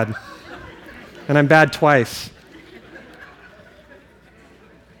still bad. And I'm bad twice.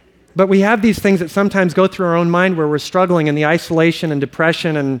 But we have these things that sometimes go through our own mind where we're struggling in the isolation and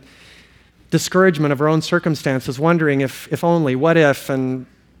depression and discouragement of our own circumstances, wondering if only, what if, and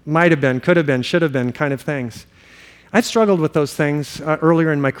might have been, could have been, should have been kind of things. I've struggled with those things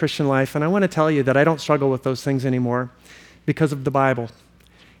earlier in my Christian life, and I want to tell you that I don't struggle with those things anymore because of the Bible.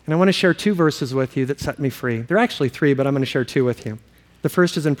 And I want to share 2 verses with you that set me free. There are actually 3, but I'm going to share 2 with you. The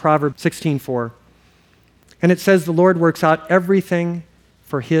first is in Proverbs 16:4. And it says, the Lord works out everything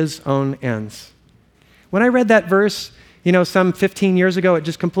for his own ends. When I read that verse, some 15 years ago, it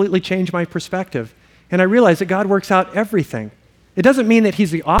just completely changed my perspective. And I realized that God works out everything. It doesn't mean that he's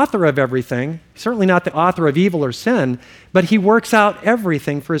the author of everything, certainly not the author of evil or sin, but he works out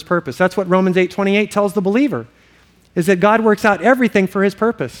everything for his purpose. That's what Romans 8:28 tells the believer, is that God works out everything for his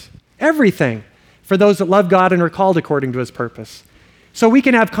purpose. Everything for those that love God and are called according to his purpose. So we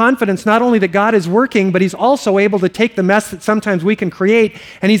can have confidence not only that God is working, but he's also able to take the mess that sometimes we can create,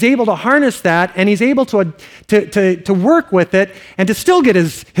 and he's able to harness that, and he's able to work with it and to still get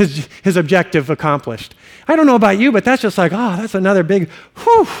his objective accomplished. I don't know about you, but that's just like, that's another big,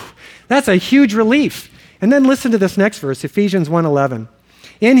 that's a huge relief. And then listen to this next verse, Ephesians 1:11.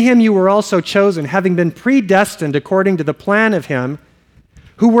 In him you were also chosen, having been predestined according to the plan of him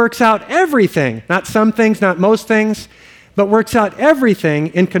who works out everything, not some things, not most things, but works out everything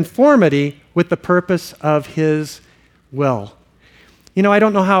in conformity with the purpose of his will. I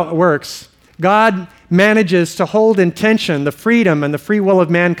don't know how it works. God manages to hold in tension the freedom and the free will of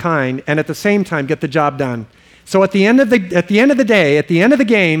mankind and at the same time get the job done. So at the end of the day, at the end of the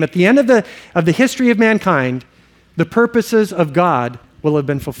game, at the end of the history of mankind, the purposes of God will have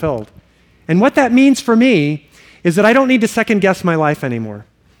been fulfilled. And what that means for me is that I don't need to second guess my life anymore.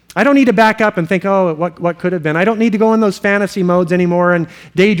 I don't need to back up and think, what could have been. I don't need to go in those fantasy modes anymore and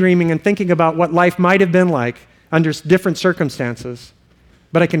daydreaming and thinking about what life might have been like under different circumstances.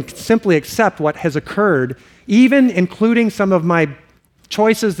 But I can simply accept what has occurred, even including some of my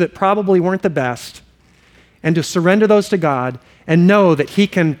choices that probably weren't the best, and to surrender those to God and know that he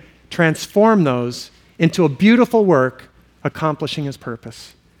can transform those into a beautiful work accomplishing his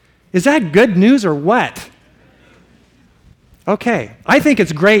purpose. Is that good news or what? Okay, I think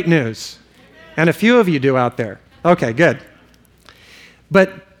it's great news, and a few of you do out there. Okay, good.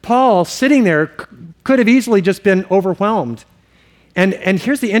 But Paul, sitting there, could have easily just been overwhelmed. And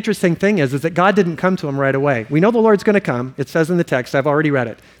here's the interesting thing is that God didn't come to him right away. We know the Lord's going to come. It says in the text, I've already read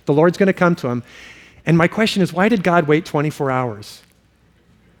it. The Lord's going to come to him. And my question is, why did God wait 24 hours?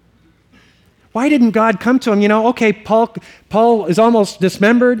 Why didn't God come to him? Okay, Paul is almost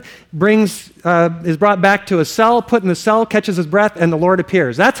dismembered, is brought back to a cell, put in the cell, catches his breath, and the Lord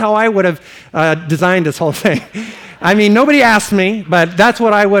appears. That's how I would have designed this whole thing. I mean, nobody asked me, but that's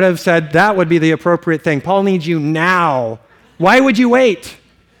what I would have said. That would be the appropriate thing. Paul needs you now. Why would you wait?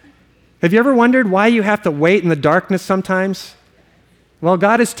 Have you ever wondered why you have to wait in the darkness sometimes? Well,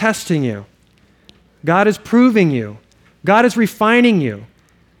 God is testing you. God is proving you. God is refining you.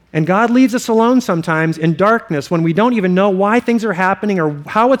 And God leaves us alone sometimes in darkness when we don't even know why things are happening or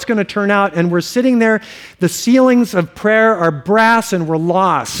how it's going to turn out, and we're sitting there, the ceilings of prayer are brass and we're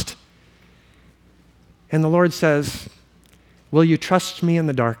lost. And the Lord says, Will you trust me in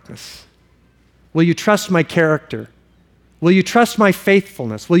the darkness? Will you trust my character? Will you trust my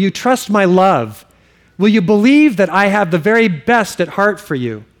faithfulness? Will you trust my love? Will you believe that I have the very best at heart for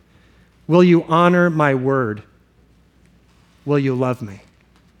you? Will you honor my word? Will you love me?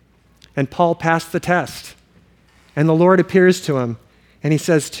 And Paul passed the test. And the Lord appears to him, and he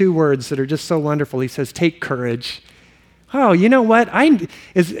says two words that are just so wonderful. He says, take courage. Oh, you know what?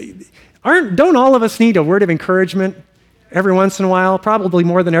 Don't all of us need a word of encouragement every once in a while? Probably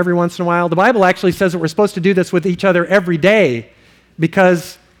more than every once in a while. The Bible actually says that we're supposed to do this with each other every day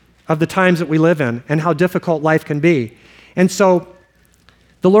because of the times that we live in and how difficult life can be. And so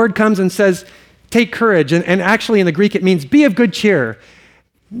the Lord comes and says, take courage. And actually in the Greek it means be of good cheer.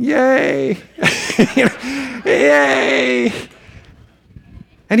 Yay! Yay!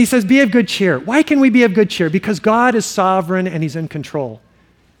 And he says, be of good cheer. Why can we be of good cheer? Because God is sovereign and he's in control.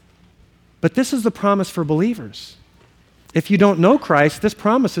 But this is the promise for believers. If you don't know Christ, this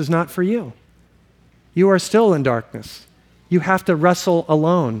promise is not for you. You are still in darkness. You have to wrestle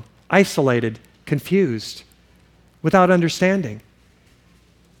alone, isolated, confused, without understanding.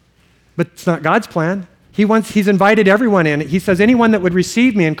 But it's not God's plan. He's invited everyone in. He says, anyone that would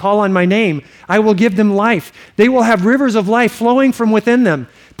receive me and call on my name, I will give them life. They will have rivers of life flowing from within them,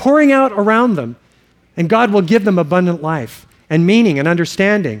 pouring out around them. And God will give them abundant life and meaning and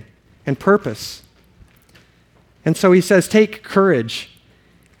understanding and purpose. And so he says, take courage.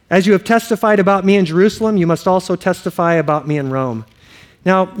 As you have testified about me in Jerusalem, you must also testify about me in Rome.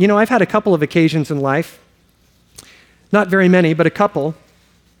 Now, I've had a couple of occasions in life, not very many, but a couple,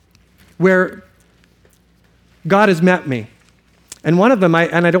 where God has met me. And one of them,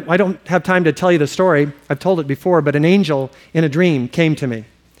 I don't have time to tell you the story. I've told it before, but an angel in a dream came to me.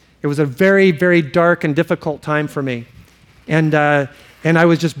 It was a very, very dark and difficult time for me. And I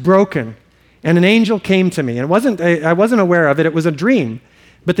was just broken. And an angel came to me. And I wasn't aware of it. It was a dream.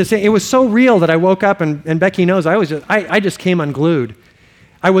 But it was so real that I woke up, and Becky knows, I just came unglued.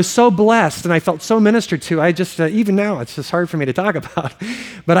 I was so blessed, and I felt so ministered to. Even now, it's just hard for me to talk about.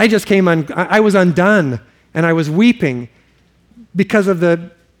 But I was undone. And I was weeping because of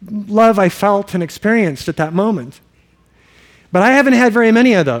the love I felt and experienced at that moment. But I haven't had very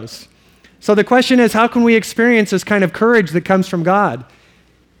many of those. So the question is, how can we experience this kind of courage that comes from God?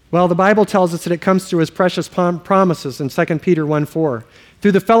 Well, the Bible tells us that it comes through his precious promises in 2 Peter 1:4,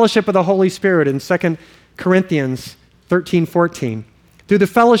 through the fellowship of the Holy Spirit in 2 Corinthians 13:14, through the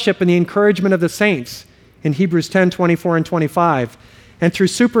fellowship and the encouragement of the saints in Hebrews 10:24 and 25, and through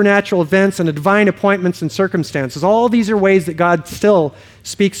supernatural events and divine appointments and circumstances. All these are ways that God still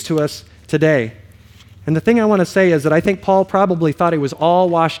speaks to us today. And the thing I want to say is that I think Paul probably thought he was all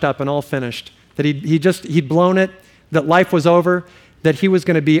washed up and all finished, that he'd blown it, that life was over, that he was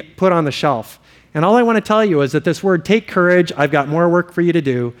going to be put on the shelf. And all I want to tell you is that this word, take courage, I've got more work for you to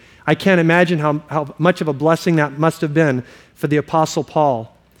do. I can't imagine how much of a blessing that must have been for the Apostle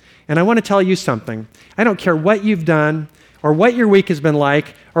Paul. And I want to tell you something. I don't care what you've done, or what your week has been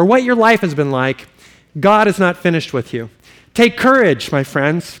like, or what your life has been like, God is not finished with you. Take courage, my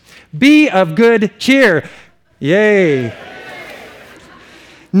friends. Be of good cheer. Yay.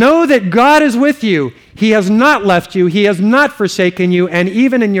 Know that God is with you. He has not left you. He has not forsaken you. And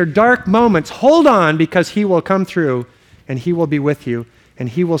even in your dark moments, hold on, because he will come through, and he will be with you, and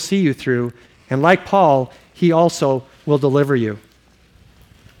he will see you through. And like Paul, he also will deliver you.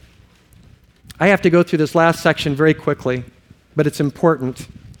 I have to go through this last section very quickly, but it's important.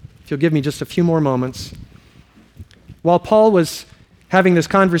 If you'll give me just a few more moments. While Paul was having this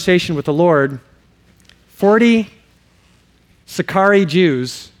conversation with the Lord, 40 Sicarii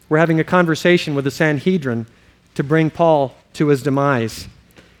Jews were having a conversation with the Sanhedrin to bring Paul to his demise.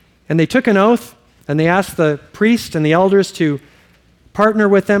 And they took an oath, and they asked the priest and the elders to partner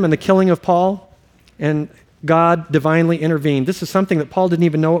with them in the killing of Paul, and God divinely intervened. This is something that Paul didn't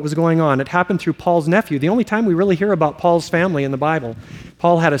even know what was going on. It happened through Paul's nephew, the only time we really hear about Paul's family in the Bible.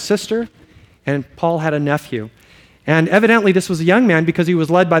 Paul had a sister, and Paul had a nephew. And evidently this was a young man because he was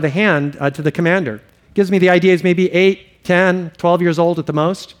led by the hand to the commander. Gives me the idea he's maybe 8, 10, 12 years old at the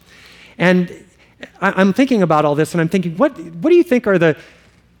most. And I'm thinking about all this, and I'm thinking, what do you think are the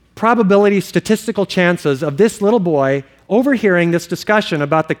probability, statistical chances of this little boy overhearing this discussion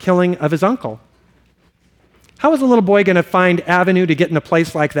about the killing of his uncle? How is a little boy going to find avenue to get in a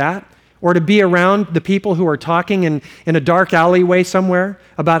place like that? Or to be around the people who are talking in a dark alleyway somewhere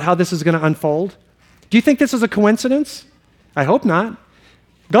about how this is going to unfold? Do you think this is a coincidence? I hope not.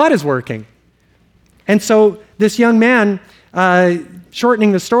 God is working. And so this young man,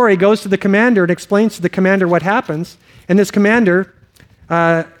 shortening the story, goes to the commander and explains to the commander what happens. And this commander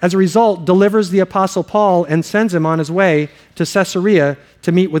as a result, delivers the Apostle Paul and sends him on his way to Caesarea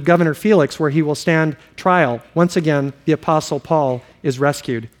to meet with Governor Felix, where he will stand trial. Once again, the Apostle Paul is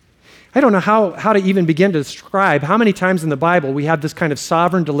rescued. I don't know how to even begin to describe how many times in the Bible we have this kind of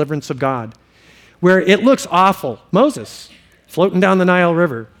sovereign deliverance of God, where it looks awful. Moses, floating down the Nile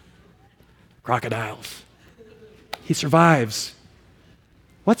River, crocodiles. He survives.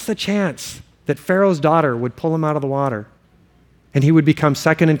 What's the chance that Pharaoh's daughter would pull him out of the water and he would become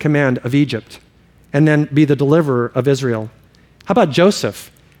second in command of Egypt and then be the deliverer of Israel? How about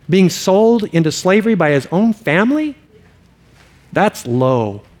Joseph being sold into slavery by his own family? That's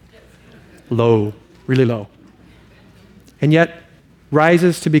low. Low, really low. And yet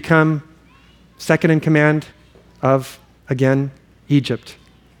rises to become second in command of, again, Egypt.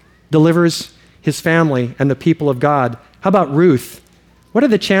 Delivers his family and the people of God. How about Ruth? What are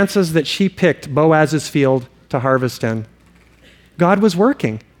the chances that she picked Boaz's field to harvest in? God was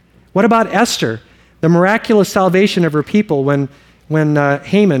working. What about Esther? The miraculous salvation of her people when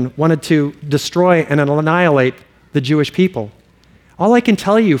Haman wanted to destroy and annihilate the Jewish people. All I can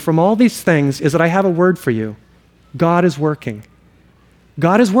tell you from all these things is that I have a word for you. God is working.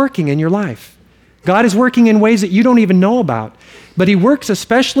 God is working in your life. God is working in ways that you don't even know about. But he works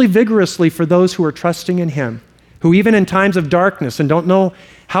especially vigorously for those who are trusting in him, who even in times of darkness and don't know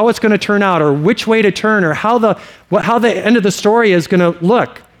how it's going to turn out or which way to turn or how the end of the story is going to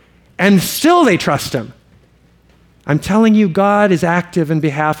look, and still they trust him. I'm telling you, God is active in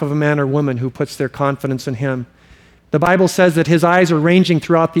behalf of a man or woman who puts their confidence in him. The Bible says that his eyes are ranging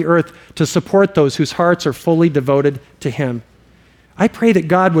throughout the earth to support those whose hearts are fully devoted to him. I pray that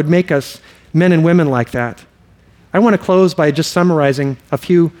God would make us men and women like that. I want to close by just summarizing a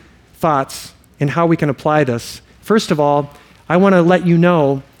few thoughts in how we can apply this. First of all, I want to let you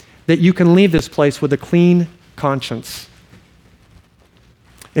know that you can leave this place with a clean conscience.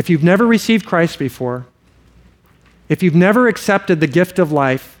 If you've never received Christ before, if you've never accepted the gift of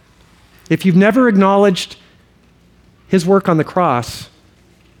life, if you've never acknowledged his work on the cross,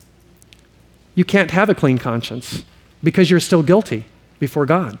 you can't have a clean conscience because you're still guilty before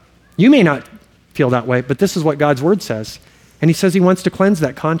God. You may not feel that way, but this is what God's word says. And he says he wants to cleanse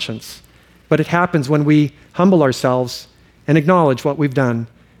that conscience. But it happens when we humble ourselves and acknowledge what we've done,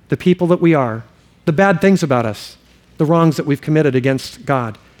 the people that we are, the bad things about us, the wrongs that we've committed against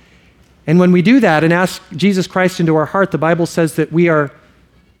God. And when we do that and ask Jesus Christ into our heart, the Bible says that we are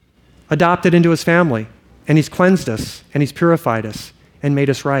adopted into his family, and he's cleansed us, and he's purified us, and made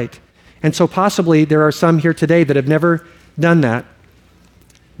us right. And so possibly there are some here today that have never done that.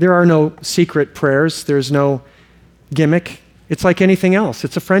 There are no secret prayers. There's no gimmick. It's like anything else.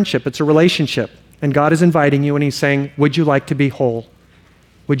 It's a friendship. It's a relationship. And God is inviting you, and he's saying, would you like to be whole?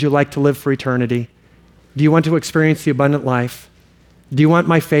 Would you like to live for eternity? Do you want to experience the abundant life? Do you want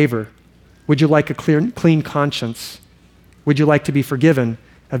my favor? Would you like a clean conscience? Would you like to be forgiven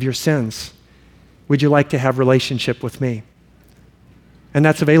of your sins? Would you like to have relationship with me? And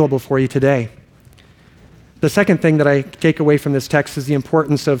that's available for you today. The second thing that I take away from this text is the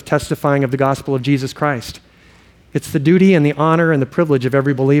importance of testifying of the gospel of Jesus Christ. It's the duty and the honor and the privilege of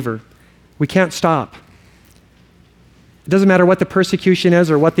every believer. We can't stop. It doesn't matter what the persecution is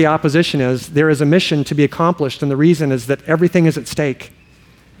or what the opposition is, there is a mission to be accomplished, and the reason is that everything is at stake.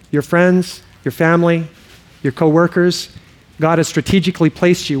 Your friends, your family, your co-workers, God has strategically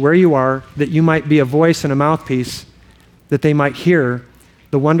placed you where you are that you might be a voice and a mouthpiece, that they might hear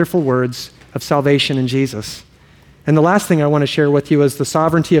the wonderful words of salvation in Jesus. And the last thing I want to share with you is the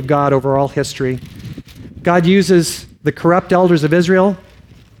sovereignty of God over all history. God uses the corrupt elders of Israel.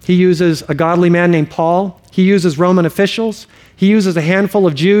 He uses a godly man named Paul. He uses Roman officials. He uses a handful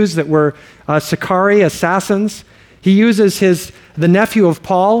of Jews that were Sicarii, assassins. He uses the nephew of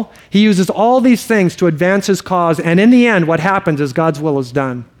Paul. He uses all these things to advance his cause. And in the end, what happens is God's will is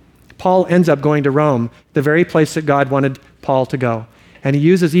done. Paul ends up going to Rome, the very place that God wanted Paul to go. And he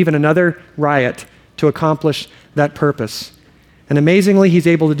uses even another riot to accomplish that purpose. And amazingly, he's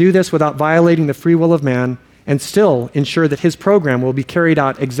able to do this without violating the free will of man and still ensure that his program will be carried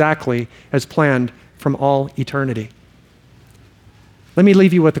out exactly as planned from all eternity. Let me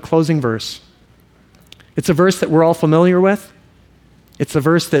leave you with the closing verse. It's a verse that we're all familiar with. It's a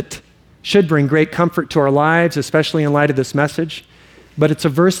verse that should bring great comfort to our lives, especially in light of this message. But it's a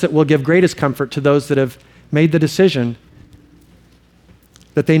verse that will give greatest comfort to those that have made the decision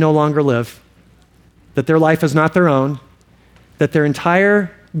that they no longer live, that their life is not their own, that their entire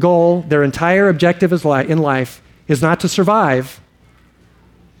goal, their entire objective in life is not to survive,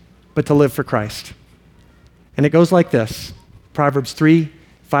 but to live for Christ. And it goes like this, Proverbs 3,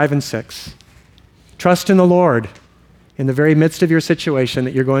 5, and 6. Trust in the Lord in the very midst of your situation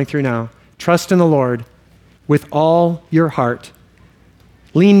that you're going through now. Trust in the Lord with all your heart.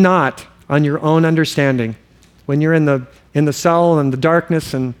 Lean not on your own understanding. When you're in the cell and the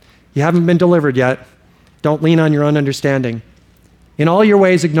darkness and you haven't been delivered yet, don't lean on your own understanding. In all your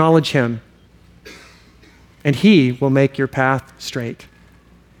ways acknowledge him, and he will make your path straight.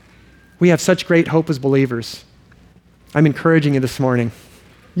 We have such great hope as believers. I'm encouraging you this morning.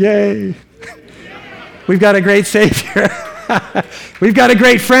 Yay! We've got a great Savior. We've got a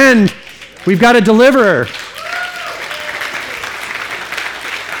great friend. We've got a deliverer.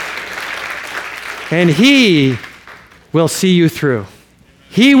 And he will see you through.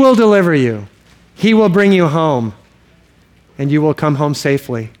 He will deliver you. He will bring you home. And you will come home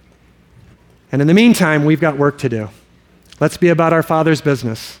safely. And in the meantime, we've got work to do. Let's be about our Father's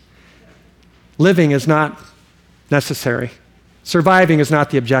business. Living is not necessary. Surviving is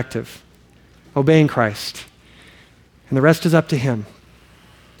not the objective. Obeying Christ. And the rest is up to him.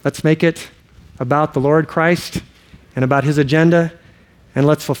 Let's make it about the Lord Christ and about his agenda, and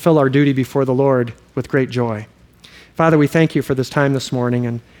let's fulfill our duty before the Lord with great joy. Father, we thank you for this time this morning,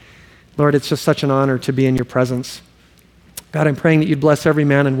 and Lord, it's just such an honor to be in your presence. God, I'm praying that you'd bless every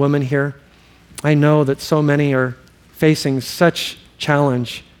man and woman here. I know that so many are facing such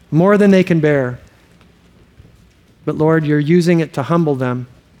challenge, more than they can bear. But Lord, you're using it to humble them,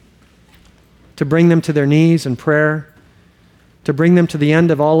 to bring them to their knees in prayer, to bring them to the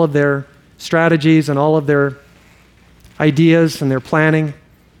end of all of their strategies and all of their ideas and their planning,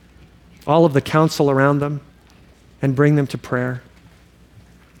 all of the counsel around them, and bring them to prayer,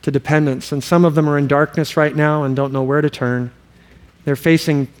 to dependence. And some of them are in darkness right now and don't know where to turn. They're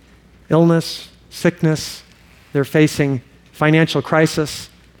facing illness, sickness. They're facing financial crisis.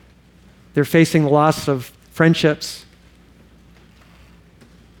 They're facing the loss of friendships.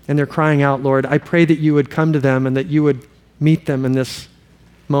 And they're crying out, Lord, I pray that you would come to them and that you would meet them in this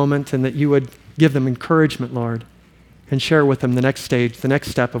moment and that you would give them encouragement, Lord, and share with them the next stage, the next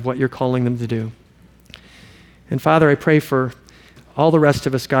step of what you're calling them to do. And Father, I pray for all the rest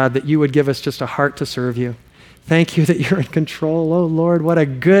of us, God, that you would give us just a heart to serve you. Thank you that you're in control. Oh, Lord, what a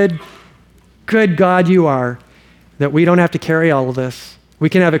good God you are, that we don't have to carry all of this. We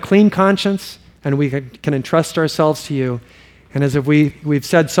can have a clean conscience, and we can entrust ourselves to you. And as if we've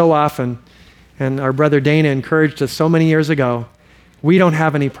said so often, and our brother Dana encouraged us so many years ago, we don't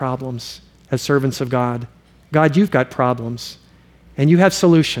have any problems as servants of God. God, you've got problems, and you have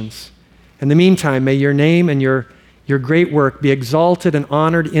solutions. In the meantime, may your name and your great work be exalted and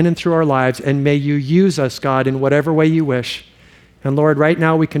honored in and through our lives, and may you use us, God, in whatever way you wish. And Lord, right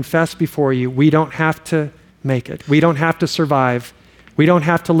now we confess before you, we don't have to make it. We don't have to survive. We don't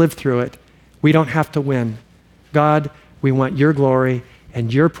have to live through it. We don't have to win. God, we want your glory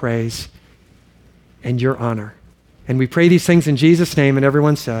and your praise and your honor. And we pray these things in Jesus' name, and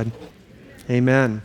everyone said, amen.